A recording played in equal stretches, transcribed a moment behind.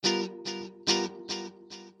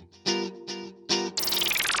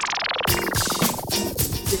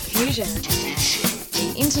Diffusion,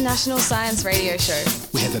 the international science radio show.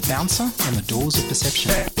 We have a bouncer on the doors of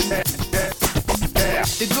perception.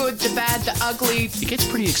 The good, the bad, the ugly. It gets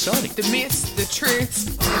pretty exciting. The myths, the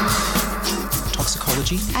truths.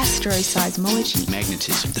 Toxicology. Astroseismology.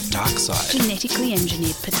 Magnetism. The dark side. Genetically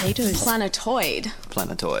engineered potatoes. Planetoid.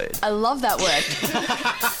 Planetoid. I love that word.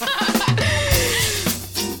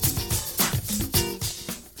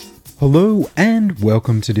 Hello and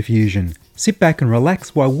welcome to Diffusion. Sit back and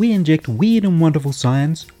relax while we inject weird and wonderful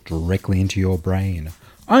science directly into your brain.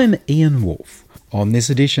 I'm Ian Wolfe. On this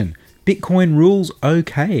edition, Bitcoin rules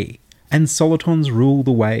okay, and solitons rule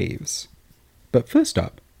the waves. But first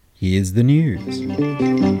up, here's the news.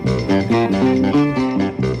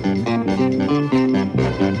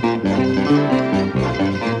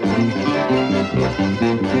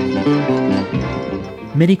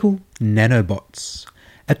 Medical nanobots.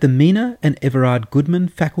 At the Mina and Everard Goodman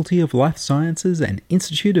Faculty of Life Sciences and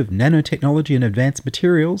Institute of Nanotechnology and Advanced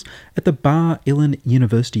Materials at the Bar Ilan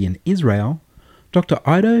University in Israel, Dr.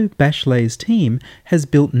 Ido Bashlay's team has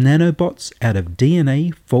built nanobots out of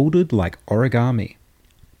DNA folded like origami.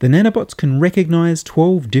 The nanobots can recognize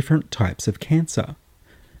 12 different types of cancer.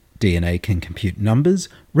 DNA can compute numbers,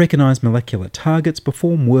 recognize molecular targets,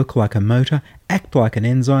 perform work like a motor, act like an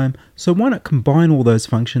enzyme, so why not combine all those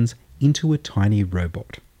functions into a tiny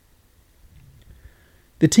robot?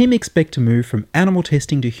 The team expect to move from animal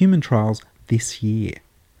testing to human trials this year.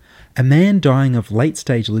 A man dying of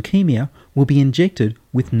late-stage leukemia will be injected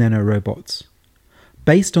with nanorobots.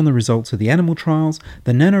 Based on the results of the animal trials,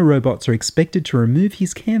 the nanorobots are expected to remove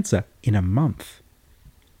his cancer in a month.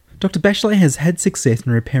 Dr. Bashley has had success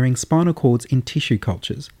in repairing spinal cords in tissue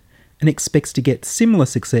cultures and expects to get similar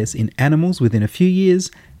success in animals within a few years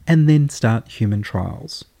and then start human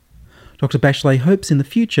trials. Dr. Bashley hopes in the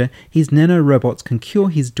future his nanorobots can cure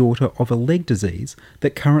his daughter of a leg disease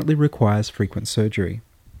that currently requires frequent surgery.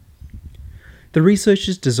 The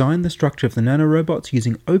researchers designed the structure of the nanorobots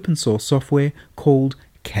using open source software called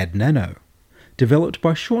CAD-Nano, developed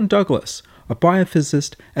by Sean Douglas, a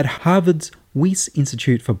biophysicist at Harvard's Wyss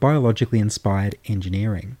Institute for Biologically Inspired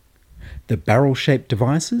Engineering. The barrel-shaped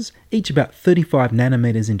devices, each about 35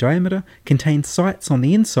 nanometers in diameter, contain sites on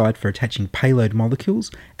the inside for attaching payload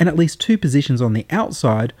molecules and at least 2 positions on the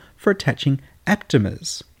outside for attaching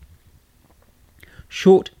aptamers.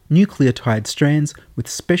 Short nucleotide strands with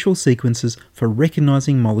special sequences for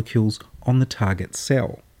recognizing molecules on the target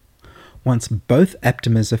cell. Once both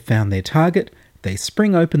aptamers have found their target, they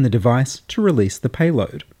spring open the device to release the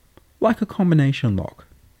payload, like a combination lock.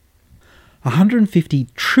 150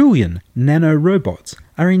 trillion nanorobots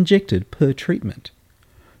are injected per treatment.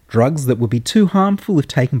 Drugs that would be too harmful if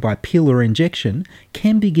taken by pill or injection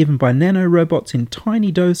can be given by nanorobots in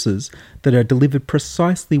tiny doses that are delivered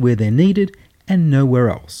precisely where they're needed and nowhere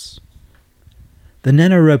else. The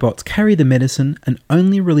nanorobots carry the medicine and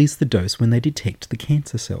only release the dose when they detect the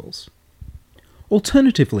cancer cells.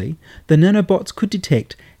 Alternatively, the nanobots could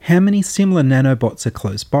detect how many similar nanobots are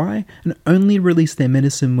close by and only release their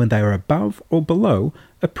medicine when they are above or below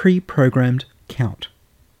a pre-programmed count.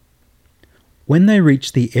 When they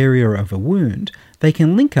reach the area of a wound, they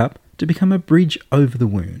can link up to become a bridge over the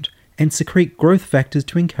wound and secrete growth factors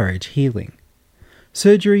to encourage healing.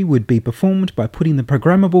 Surgery would be performed by putting the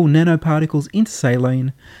programmable nanoparticles into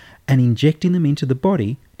saline and injecting them into the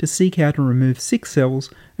body to seek out and remove sick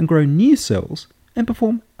cells and grow new cells and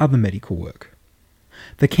perform other medical work.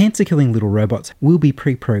 The cancer-killing little robots will be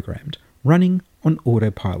pre-programmed, running on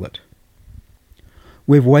autopilot.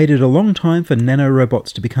 We've waited a long time for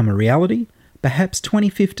nanorobots to become a reality. Perhaps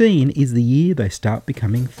 2015 is the year they start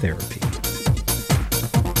becoming therapy.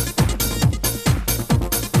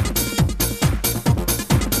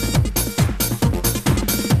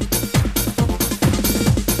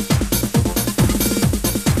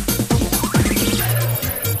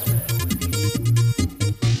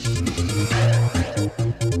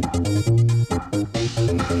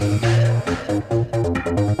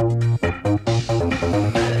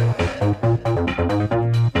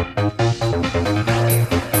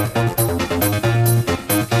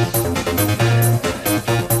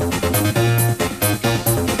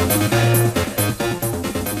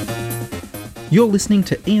 You're listening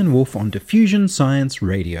to Ian Wolfe on Diffusion Science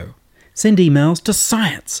Radio. Send emails to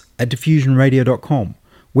science@diffusionradio.com.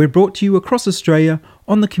 We're brought to you across Australia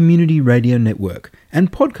on the Community Radio Network and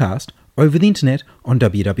podcast over the internet on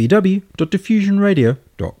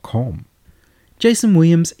www.diffusionradio.com. Jason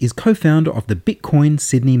Williams is co-founder of the Bitcoin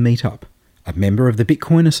Sydney Meetup, a member of the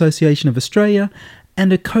Bitcoin Association of Australia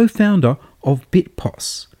and a co-founder of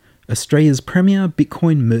BitPOS, Australia's premier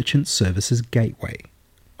Bitcoin merchant services gateway.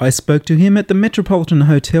 I spoke to him at the Metropolitan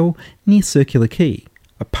Hotel near Circular Quay,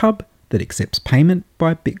 a pub that accepts payment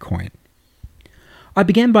by Bitcoin. I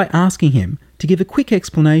began by asking him to give a quick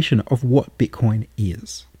explanation of what Bitcoin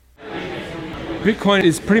is. Bitcoin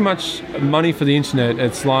is pretty much money for the internet.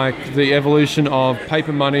 It's like the evolution of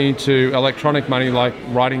paper money to electronic money, like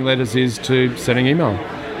writing letters is to sending email.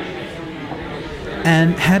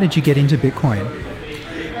 And how did you get into Bitcoin?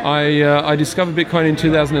 I discovered Bitcoin in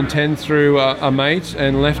 2010 through a mate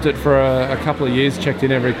and left it for a couple of years, checked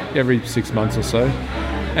in every 6 months or so.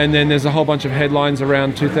 And then there's a whole bunch of headlines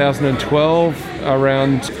around 2012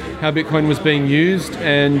 around how Bitcoin was being used,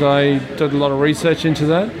 and I did a lot of research into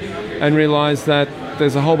that and realized that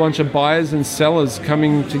there's a whole bunch of buyers and sellers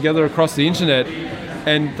coming together across the internet,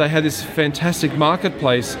 and they had this fantastic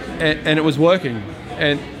marketplace, and it was working,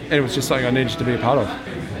 and it was just something I needed to be a part of.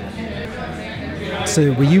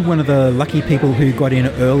 So were you one of the lucky people who got in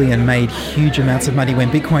early and made huge amounts of money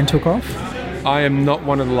when Bitcoin took off? I am not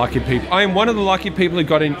one of the lucky people. I am one of the lucky people who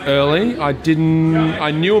got in early.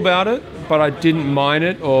 I knew about it, but I didn't mine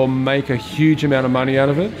it or make a huge amount of money out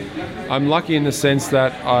of it. I'm lucky in the sense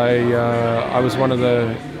that I was one of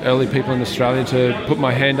the early people in Australia to put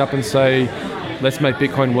my hand up and say, let's make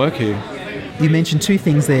Bitcoin work here. You mentioned two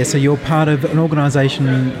things there. So you're part of an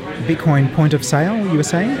organisation, Bitcoin Point of Sale, you were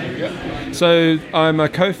saying? Yeah. So I'm a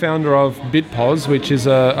co-founder of BitPOS, which is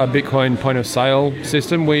a Bitcoin point of sale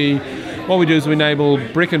system. What we do is we enable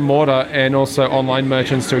brick and mortar and also online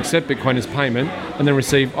merchants to accept Bitcoin as payment and then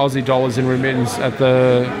receive Aussie dollars in remittance at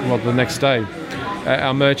the next day.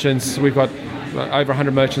 Our merchants, we've got over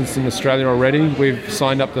 100 merchants in Australia already. We've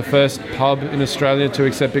signed up the first pub in Australia to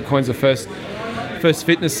accept Bitcoins, the first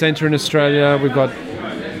fitness centre in Australia. We've got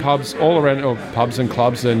pubs all around, or pubs and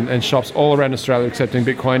clubs and shops all around Australia accepting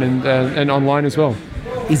Bitcoin and online as well.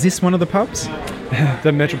 Is this one of the pubs?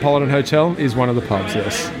 The Metropolitan Hotel is one of the pubs,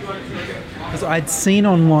 yes. I'd seen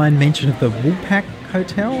online mention of the Woolpack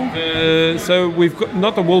Hotel. So we've got,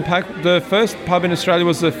 not the Woolpack, the first pub in Australia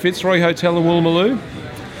was the Fitzroy Hotel in Woolloomooloo,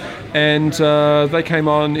 and they came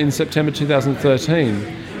on in September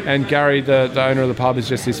 2013. And Gary, the owner of the pub, is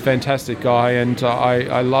just this fantastic guy, and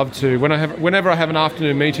I love to, whenever I have an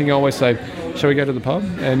afternoon meeting, I always say, shall we go to the pub?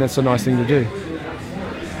 And that's a nice thing to do.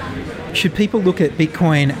 Should people look at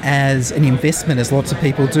Bitcoin as an investment, as lots of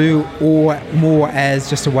people do, or more as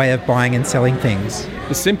just a way of buying and selling things?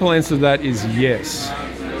 The simple answer to that is yes.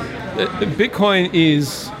 Bitcoin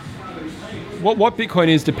is... What Bitcoin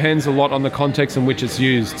is depends a lot on the context in which it's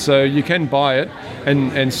used. So you can buy it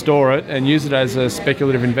and store it and use it as a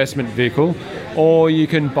speculative investment vehicle, or you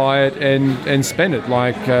can buy it and spend it,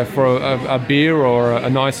 like for a beer or a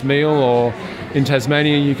nice meal, or in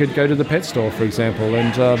Tasmania you could go to the pet store, for example,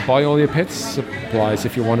 and buy all your pet supplies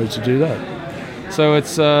if you wanted to do that. So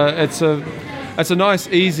it's a nice,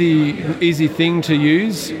 easy thing to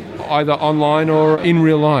use, either online or in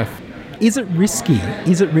real life. Is it risky?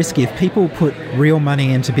 If people put real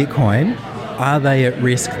money into Bitcoin, are they at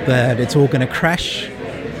risk that it's all going to crash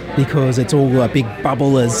because it's all a big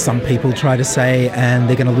bubble, as some people try to say, and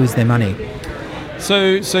they're going to lose their money?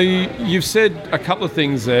 So you've said a couple of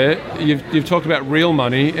things there. You've talked about real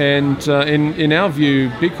money, and in our view,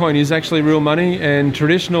 Bitcoin is actually real money, and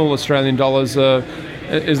traditional Australian dollars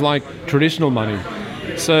is like traditional money.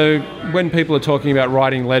 So when people are talking about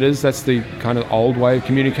writing letters, that's the kind of old way of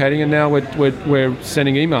communicating, and now we're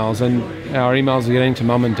sending emails, and our emails are getting to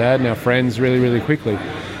mum and dad and our friends really, really quickly.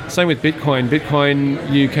 Same with Bitcoin.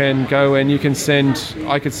 Bitcoin, you can go and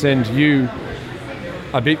I could send you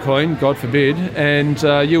a Bitcoin, God forbid, and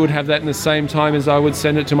you would have that in the same time as I would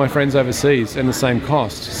send it to my friends overseas, and the same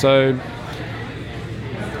cost. So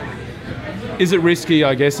is it risky,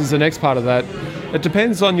 I guess, is the next part of that. It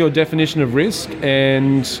depends on your definition of risk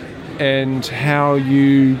and how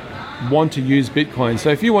you want to use Bitcoin. So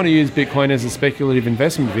if you want to use Bitcoin as a speculative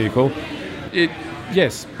investment vehicle,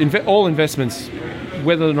 all investments,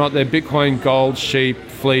 whether or not they're Bitcoin, gold, sheep,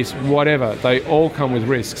 fleece, whatever, they all come with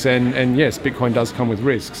risks. And yes, Bitcoin does come with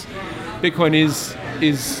risks. Bitcoin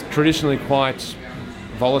is traditionally quite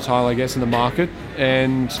volatile, I guess, in the market,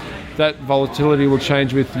 and that volatility will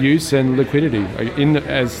change with use and liquidity.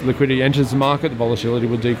 As liquidity enters the market, the volatility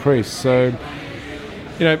will decrease. So,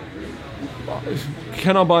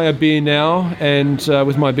 can I buy a beer now and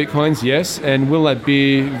with my Bitcoins? Yes. And will that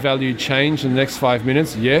beer value change in the next 5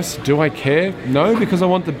 minutes? Yes. Do I care? No, because I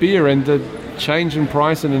want the beer, and the change in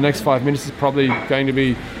price in the next 5 minutes is probably going to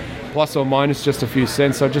be plus or minus just a few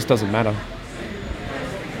cents, so it just doesn't matter.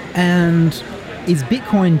 And is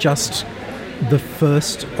Bitcoin just the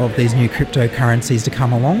first of these new cryptocurrencies to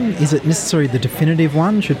come along? Is it necessarily the definitive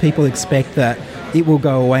one? Should people expect that it will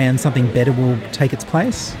go away and something better will take its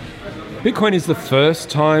place? Bitcoin is the first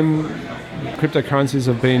time cryptocurrencies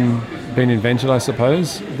have been invented, I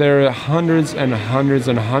suppose. There are hundreds and hundreds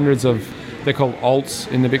and hundreds of, they're called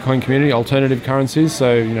alts in the Bitcoin community, alternative currencies.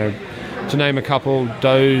 So, you know, to name a couple,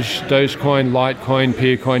 Dogecoin, Litecoin,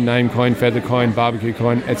 Peercoin, Namecoin, Feathercoin, Barbecue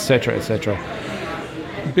Coin, etc., etc.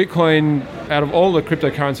 Bitcoin, out of all the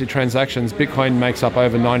cryptocurrency transactions, Bitcoin makes up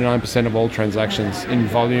over 99% of all transactions in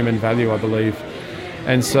volume and value, I believe.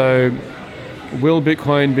 And so, will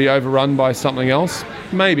Bitcoin be overrun by something else?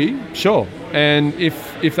 Maybe, sure. And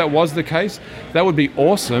if that was the case, that would be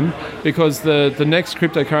awesome, because the next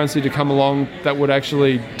cryptocurrency to come along that would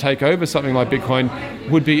actually take over something like Bitcoin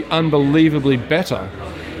would be unbelievably better.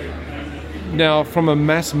 Now, from a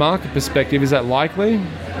mass market perspective, is that likely?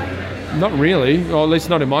 Not really, or at least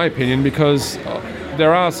not in my opinion, because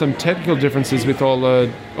there are some technical differences with all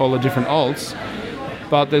the different alts,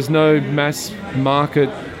 but there's no mass market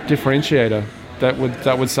differentiator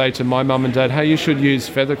that would say to my mum and dad, hey, you should use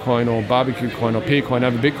Feathercoin or Barbecue Coin or Peercoin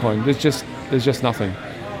over Bitcoin. There's just nothing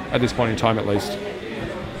at this point in time, at least.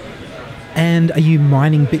 And are you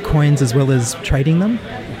mining Bitcoins as well as trading them?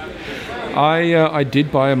 I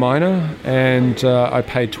did buy a miner, and I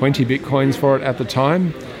paid 20 Bitcoins for it at the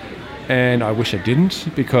time. And I wish I didn't,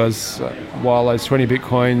 because while those 20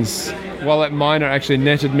 Bitcoins, while that miner actually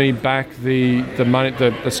netted me back the money,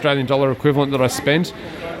 the Australian dollar equivalent that I spent,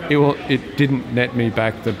 it didn't net me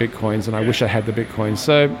back the Bitcoins, and I wish I had the Bitcoins.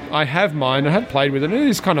 So I have mined, I have played with it, and it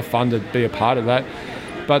is kind of fun to be a part of that.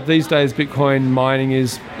 But these days, Bitcoin mining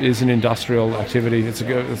is an industrial activity.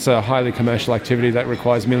 It's a highly commercial activity that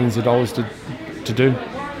requires millions of dollars to do.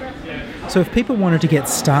 So if people wanted to get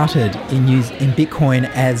started in Bitcoin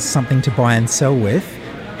as something to buy and sell with,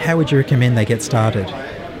 how would you recommend they get started?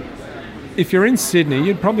 If you're in Sydney,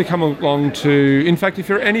 you'd probably come along to, in fact, if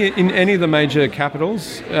you're in any of the major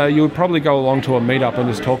capitals, you would probably go along to a meetup and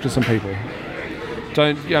just talk to some people.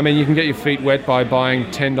 You can get your feet wet by buying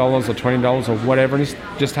 $10 or $20 or whatever, and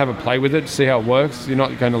just have a play with it, see how it works. You're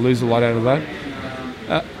not going to lose a lot out of that.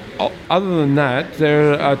 Other than that,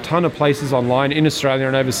 there are a ton of places online in Australia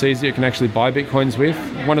and overseas that you can actually buy Bitcoins with.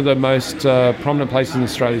 One of the most prominent places in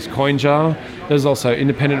Australia is CoinJar. There's also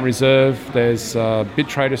Independent Reserve, there's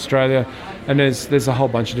BitTrade Australia, and there's a whole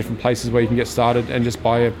bunch of different places where you can get started and just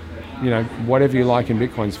buy whatever you like in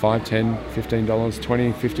Bitcoins, $5, $10, $15,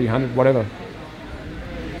 $20, $50, $100, whatever.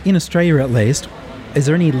 In Australia at least, is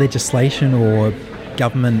there any legislation or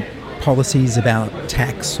government policies about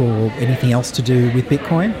tax or anything else to do with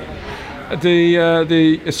Bitcoin?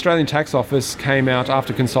 The Australian Tax Office came out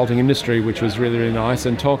after consulting industry, which was really, really nice,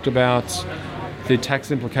 and talked about the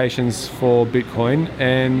tax implications for Bitcoin,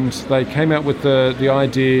 and they came out with the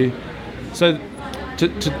idea. So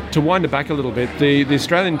to wind it back a little bit, the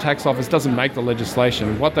Australian Tax Office doesn't make the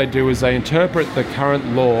legislation. What they do is they interpret the current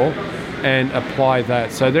law and apply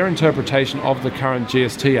that. So their interpretation of the current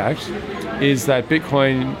GST Act is that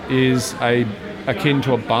Bitcoin is akin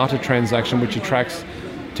to a barter transaction which attracts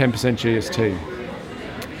 10% GST.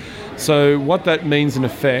 So what that means in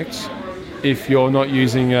effect, if you're not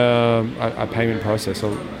using a payment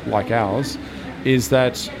processor like ours, is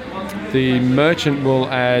that the merchant will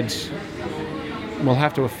have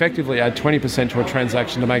to effectively add 20% to a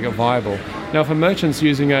transaction to make it viable. Now, if a merchant's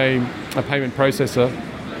using a payment processor,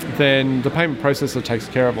 then the payment processor takes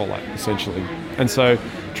care of all that, essentially. And so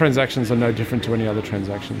transactions are no different to any other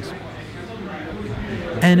transactions.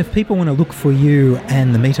 And if people want to look for you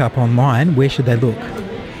and the meetup online, where should they look?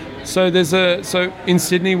 So in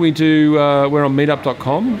Sydney we're on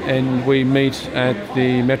meetup.com, and we meet at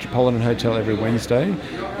the Metropolitan Hotel every Wednesday.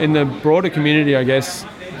 In the broader community, I guess,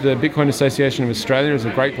 the Bitcoin Association of Australia is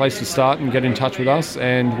a great place to start and get in touch with us,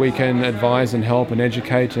 and we can advise and help and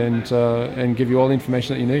educate and give you all the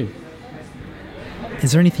information that you need.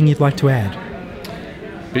 Is there anything you'd like to add?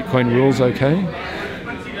 Bitcoin rules okay.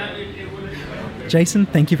 Jason,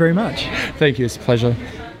 thank you very much. Thank you, it's a pleasure.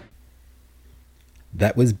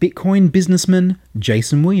 That was Bitcoin businessman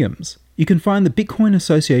Jason Williams. You can find the Bitcoin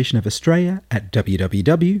Association of Australia at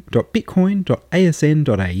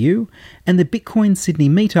www.bitcoin.asn.au and the Bitcoin Sydney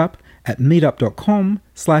Meetup at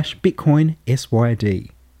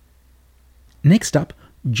meetup.com/BitcoinSYD. Next up,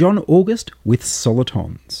 John August with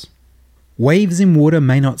solitons. Waves in water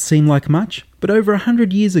may not seem like much, but over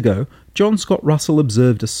 100 years ago, John Scott Russell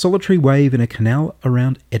observed a solitary wave in a canal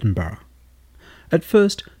around Edinburgh. At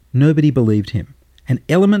first, nobody believed him, and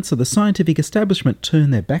elements of the scientific establishment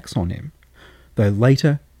turned their backs on him, though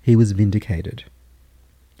later he was vindicated.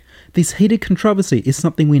 This heated controversy is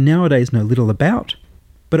something we nowadays know little about,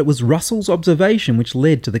 but it was Russell's observation which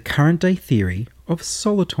led to the current-day theory of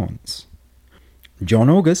solitons.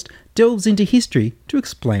 John August delves into history to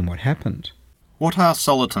explain what happened. What are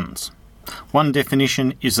solitons? One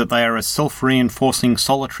definition is that they are a self-reinforcing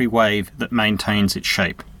solitary wave that maintains its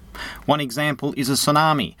shape. One example is a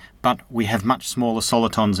tsunami, but we have much smaller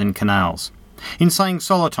solitons in canals. In saying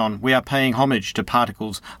soliton, we are paying homage to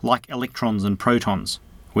particles like electrons and protons.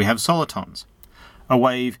 We have solitons, a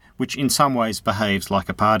wave which in some ways behaves like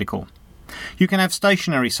a particle. You can have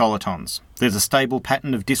stationary solitons. There's a stable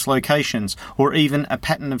pattern of dislocations or even a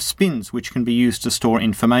pattern of spins which can be used to store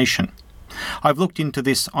information. I've looked into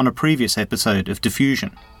this on a previous episode of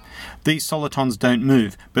diffusion. These solitons don't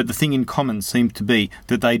move, but the thing in common seems to be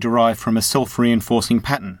that they derive from a self-reinforcing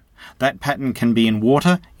pattern. That pattern can be in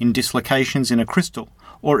water, in dislocations in a crystal,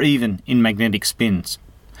 or even in magnetic spins.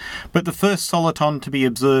 But the first soliton to be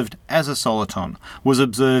observed as a soliton was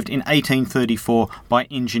observed in 1834 by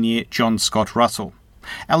engineer John Scott Russell.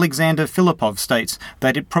 Alexander Filipov states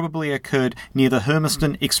that it probably occurred near the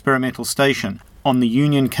Hermiston Experimental Station on the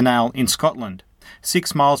Union Canal in Scotland,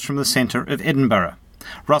 6 miles from the centre of Edinburgh.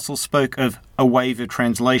 Russell spoke of a wave of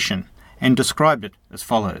translation and described it as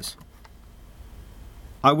follows.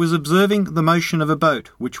 I was observing the motion of a boat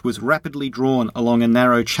which was rapidly drawn along a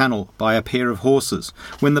narrow channel by a pair of horses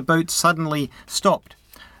when the boat suddenly stopped.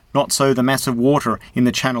 Not so the mass of water in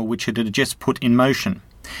the channel which it had just put in motion.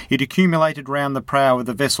 It accumulated round the prow of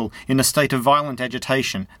the vessel in a state of violent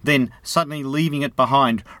agitation, then, suddenly leaving it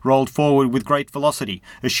behind, rolled forward with great velocity,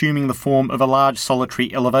 assuming the form of a large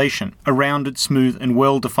solitary elevation, a rounded, smooth and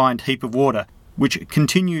well-defined heap of water, which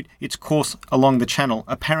continued its course along the channel,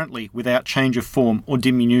 apparently without change of form or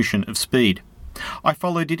diminution of speed. I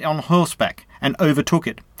followed it on horseback and overtook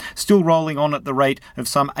it, still rolling on at the rate of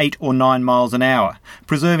some 8 or 9 miles an hour,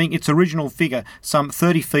 preserving its original figure some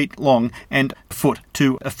 30 feet long and a foot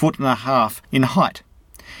to 1.5 feet in height.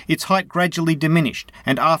 Its height gradually diminished,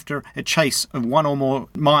 and after a chase of 1 or more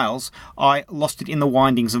miles, I lost it in the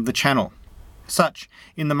windings of the channel. Such,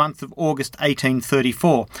 in the month of August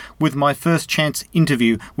 1834, with my first chance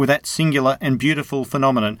interview with that singular and beautiful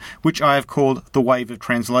phenomenon which I have called the wave of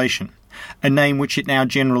translation, a name which it now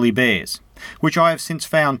generally bears, which I have since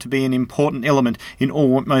found to be an important element in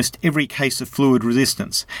almost every case of fluid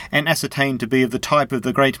resistance, and ascertained to be of the type of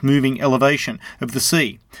the great moving elevation of the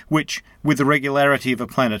sea, which, with the regularity of a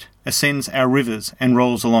planet, ascends our rivers and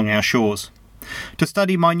rolls along our shores. To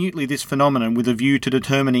study minutely this phenomenon with a view to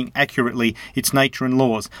determining accurately its nature and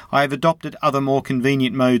laws, I have adopted other more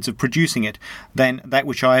convenient modes of producing it than that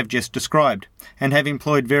which I have just described, and have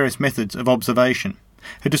employed various methods of observation.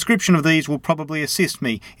 A description of these will probably assist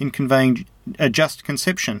me in conveying a just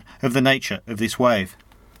conception of the nature of this wave.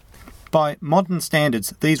 By modern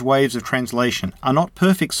standards, these waves of translation are not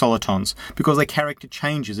perfect solitons because their character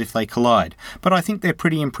changes if they collide, but I think they're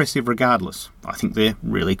pretty impressive regardless. I think they're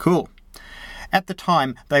really cool. At the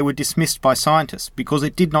time, they were dismissed by scientists because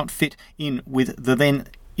it did not fit in with the then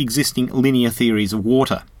existing linear theories of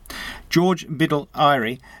water. George Biddle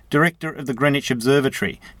Airy, director of the Greenwich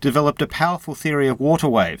Observatory, developed a powerful theory of water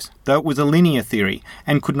waves, though it was a linear theory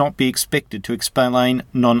and could not be expected to explain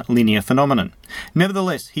non-linear phenomenon.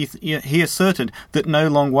 Nevertheless, he asserted that no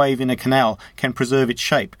long wave in a canal can preserve its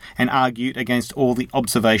shape, and argued against all the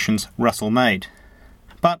observations Russell made.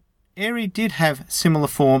 But Airy did have similar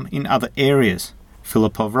form in other areas,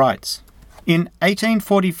 Filipov writes. In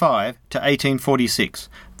 1845 to 1846,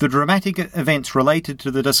 the dramatic events related to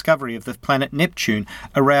the discovery of the planet Neptune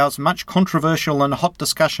aroused much controversial and hot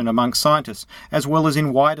discussion among scientists, as well as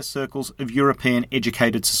in wider circles of European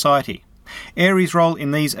educated society. Airy's role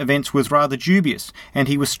in these events was rather dubious, and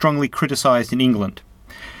he was strongly criticised in England.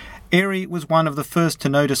 Airy was one of the first to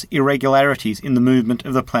notice irregularities in the movement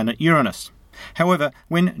of the planet Uranus. However,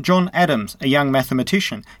 when John Adams, a young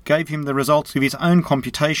mathematician, gave him the results of his own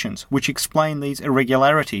computations which explained these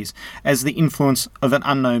irregularities as the influence of an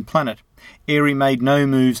unknown planet, Airy made no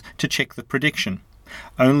moves to check the prediction.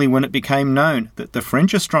 Only when it became known that the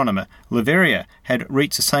French astronomer Leverrier had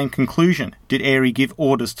reached the same conclusion did Airy give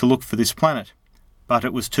orders to look for this planet. But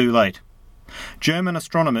it was too late. German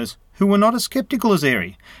astronomers, who were not as sceptical as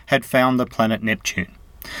Airy, had found the planet Neptune.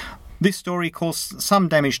 This story caused some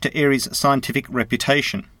damage to Airy's scientific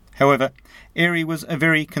reputation. However, Airy was a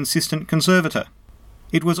very consistent conservator.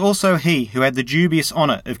 It was also he who had the dubious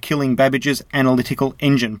honour of killing Babbage's analytical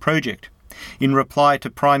engine project. In reply to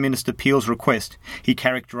Prime Minister Peel's request, he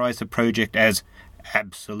characterised the project as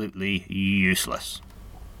absolutely useless.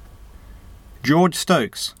 George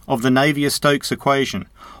Stokes, of the Navier-Stokes equation,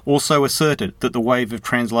 also asserted that the wave of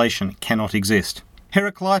translation cannot exist.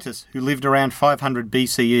 Heraclitus, who lived around 500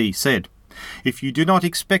 BCE, said, "If you do not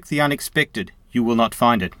expect the unexpected, you will not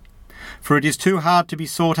find it. For it is too hard to be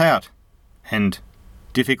sought out, and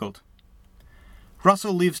difficult.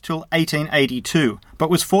 Russell lived till 1882, but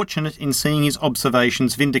was fortunate in seeing his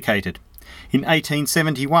observations vindicated. In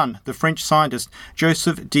 1871, the French scientist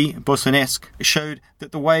Joseph de Boussinesq showed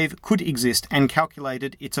that the wave could exist and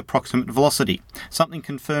calculated its approximate velocity, something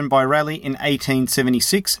confirmed by Rayleigh in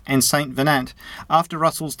 1876 and Saint Venant after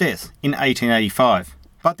Russell's death in 1885.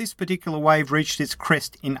 But this particular wave reached its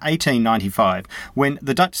crest in 1895, when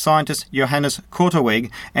the Dutch scientist Johannes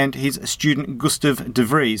Korteweg and his student Gustav de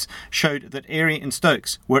Vries showed that Airy and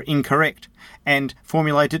Stokes were incorrect, and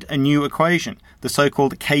formulated a new equation, the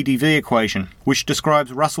so-called KdV equation, which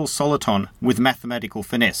describes Russell's soliton with mathematical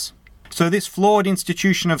finesse. So this flawed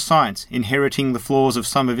institution of science, inheriting the flaws of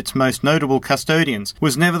some of its most notable custodians,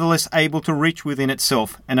 was nevertheless able to reach within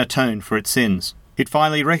itself and atone for its sins. It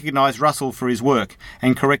finally recognised Russell for his work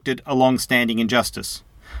and corrected a long-standing injustice.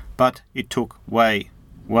 But it took way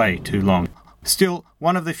too long. Still,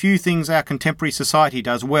 one of the few things our contemporary society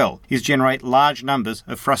does well is generate large numbers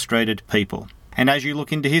of frustrated people. And as you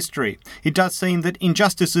look into history, it does seem that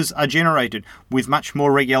injustices are generated with much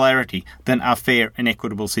more regularity than are fair and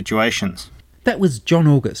equitable situations. That was John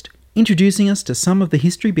August, introducing us to some of the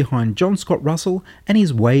history behind John Scott Russell and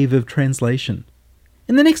his wave of translation.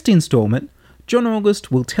 In the next instalment, John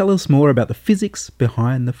August will tell us more about the physics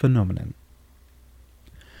behind the phenomenon.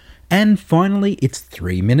 And finally, it's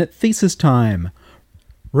 3-minute thesis time.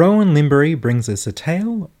 Rowan Limbury brings us a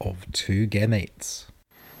tale of two gametes.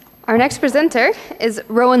 Our next presenter is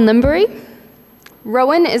Rowan Limbury.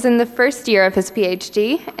 Rowan is in the first year of his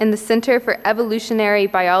PhD in the Center for Evolutionary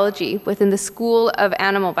Biology within the School of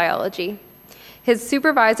Animal Biology. His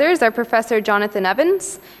supervisors are Professor Jonathan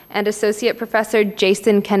Evans and Associate Professor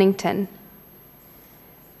Jason Kennington.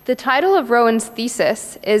 The title of Rowan's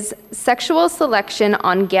thesis is Sexual Selection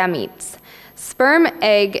on Gametes,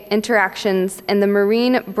 Sperm-Egg Interactions in the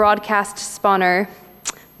Marine Broadcast Spawner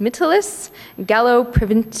Mytilus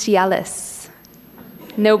galloprovincialis.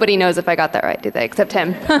 Nobody knows if I got that right, do they, except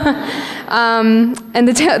him. And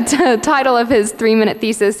the title of his 3-minute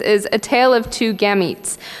thesis is A Tale of Two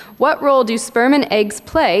Gametes. What role do sperm and eggs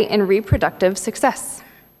play in reproductive success?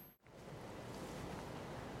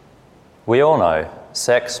 We all know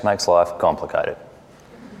sex makes life complicated.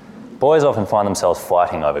 Boys often find themselves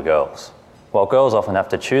fighting over girls, while girls often have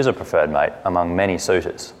to choose a preferred mate among many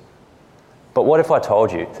suitors. But what if I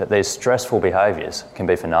told you that these stressful behaviours can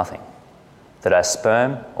be for nothing? That our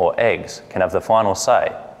sperm or eggs can have the final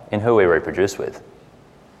say in who we reproduce with?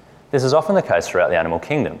 This is often the case throughout the animal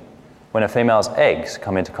kingdom, when a female's eggs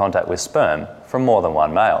come into contact with sperm from more than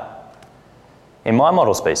one male. In my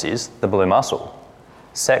model species, the blue mussel,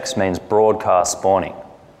 sex means broadcast spawning,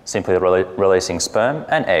 simply releasing sperm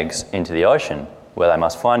and eggs into the ocean where they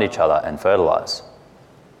must find each other and fertilise.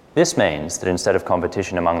 This means that instead of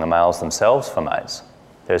competition among the males themselves for mates,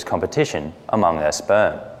 there is competition among their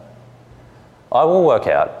sperm. I will work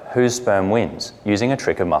out whose sperm wins using a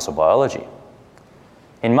trick of mussel biology.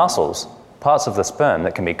 In mussels, parts of the sperm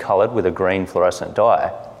that can be coloured with a green fluorescent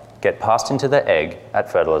dye get passed into the egg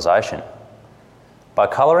at fertilisation. By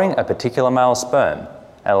colouring a particular male's sperm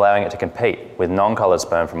and allowing it to compete with non-coloured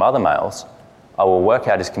sperm from other males, I will work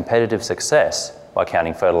out his competitive success by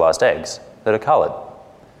counting fertilised eggs that are coloured.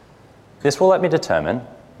 This will let me determine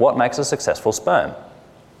what makes a successful sperm.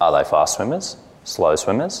 Are they fast swimmers, slow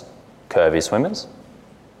swimmers, curvy swimmers?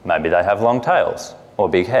 Maybe they have long tails or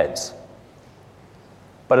big heads.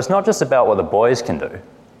 But it's not just about what the boys can do.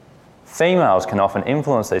 Females can often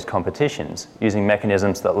influence these competitions using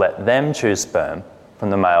mechanisms that let them choose sperm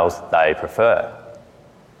from the males they prefer.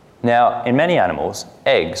 Now, in many animals,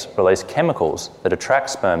 eggs release chemicals that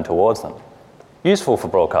attract sperm towards them, useful for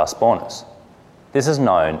broadcast spawners. This is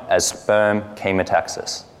known as sperm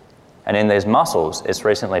chemotaxis. And in these mussels, it's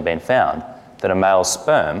recently been found that a male's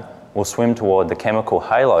sperm will swim toward the chemical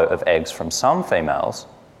halo of eggs from some females,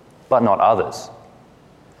 but not others.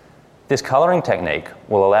 This colouring technique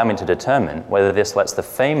will allow me to determine whether this lets the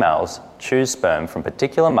females choose sperm from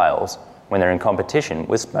particular males when they're in competition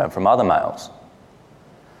with sperm from other males.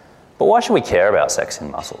 But why should we care about sex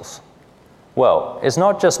in mussels? Well, it's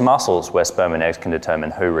not just mussels where sperm and eggs can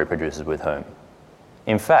determine who reproduces with whom.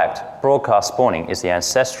 In fact, broadcast spawning is the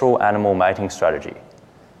ancestral animal mating strategy,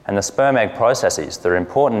 and the sperm-egg processes that are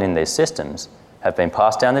important in these systems have been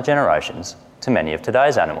passed down the generations to many of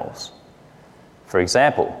today's animals. For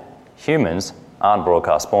example, humans aren't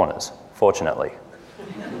broadcast spawners, fortunately.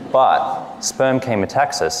 But sperm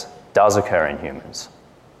chemotaxis does occur in humans.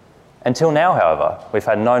 Until now, however, we've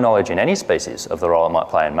had no knowledge in any species of the role it might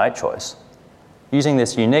play in mate choice. Using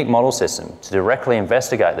this unique model system to directly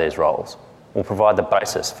investigate these roles will provide the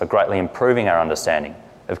basis for greatly improving our understanding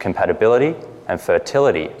of compatibility and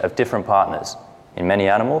fertility of different partners in many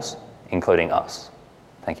animals, including us.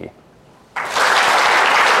 Thank you.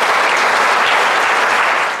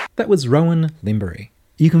 That was Rowan Limbury.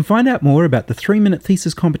 You can find out more about the 3-Minute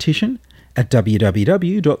Thesis competition at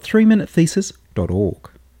www.3minutethesis.org.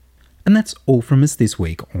 And that's all from us this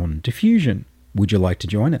week on Diffusion. Would you like to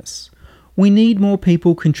join us? We need more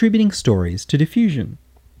people contributing stories to Diffusion.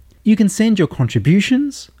 You can send your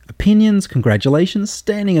contributions, opinions, congratulations,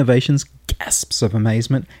 standing ovations, gasps of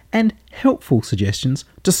amazement, and helpful suggestions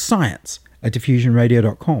to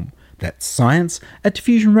science@diffusionradio.com. That's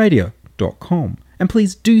science@diffusionradio.com. And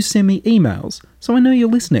please do send me emails so I know you're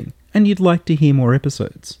listening and you'd like to hear more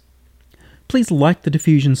episodes. Please like the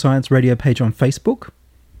Diffusion Science Radio page on Facebook.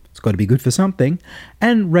 It's got to be good for something.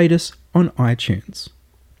 And rate us on iTunes.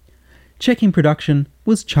 Checking production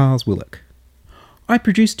was Charles Willock. I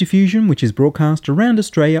produce Diffusion, which is broadcast around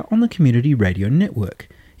Australia on the Community Radio Network,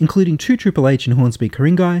 including 2HHH in Hornsby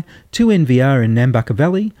Ku-ring-gai, 2NVR in Nambucca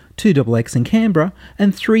Valley, 2XX in Canberra,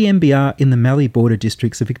 and 3MBR in the Mallee border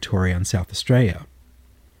districts of Victoria and South Australia.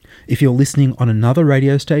 If you're listening on another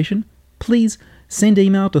radio station, please send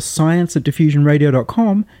email to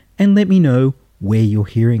science@diffusionradio.com and let me know where you're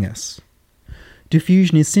hearing us.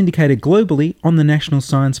 Diffusion is syndicated globally on the National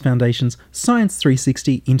Science Foundation's Science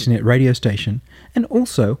 360 internet radio station and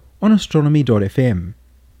also on astronomy.fm.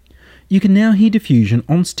 You can now hear Diffusion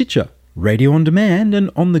on Stitcher, radio on demand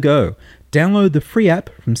and on the go. Download the free app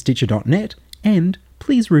from stitcher.net and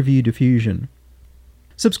please review Diffusion.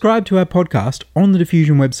 Subscribe to our podcast on the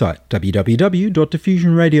Diffusion website,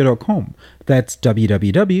 www.diffusionradio.com. That's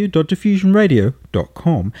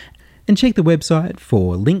www.diffusionradio.com. And check the website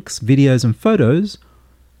for links, videos and photos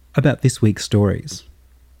about this week's stories.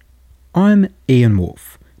 I'm Ian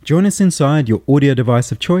Wolfe. Join us inside your audio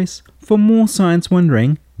device of choice for more science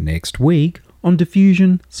wondering next week on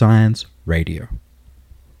Diffusion Science Radio.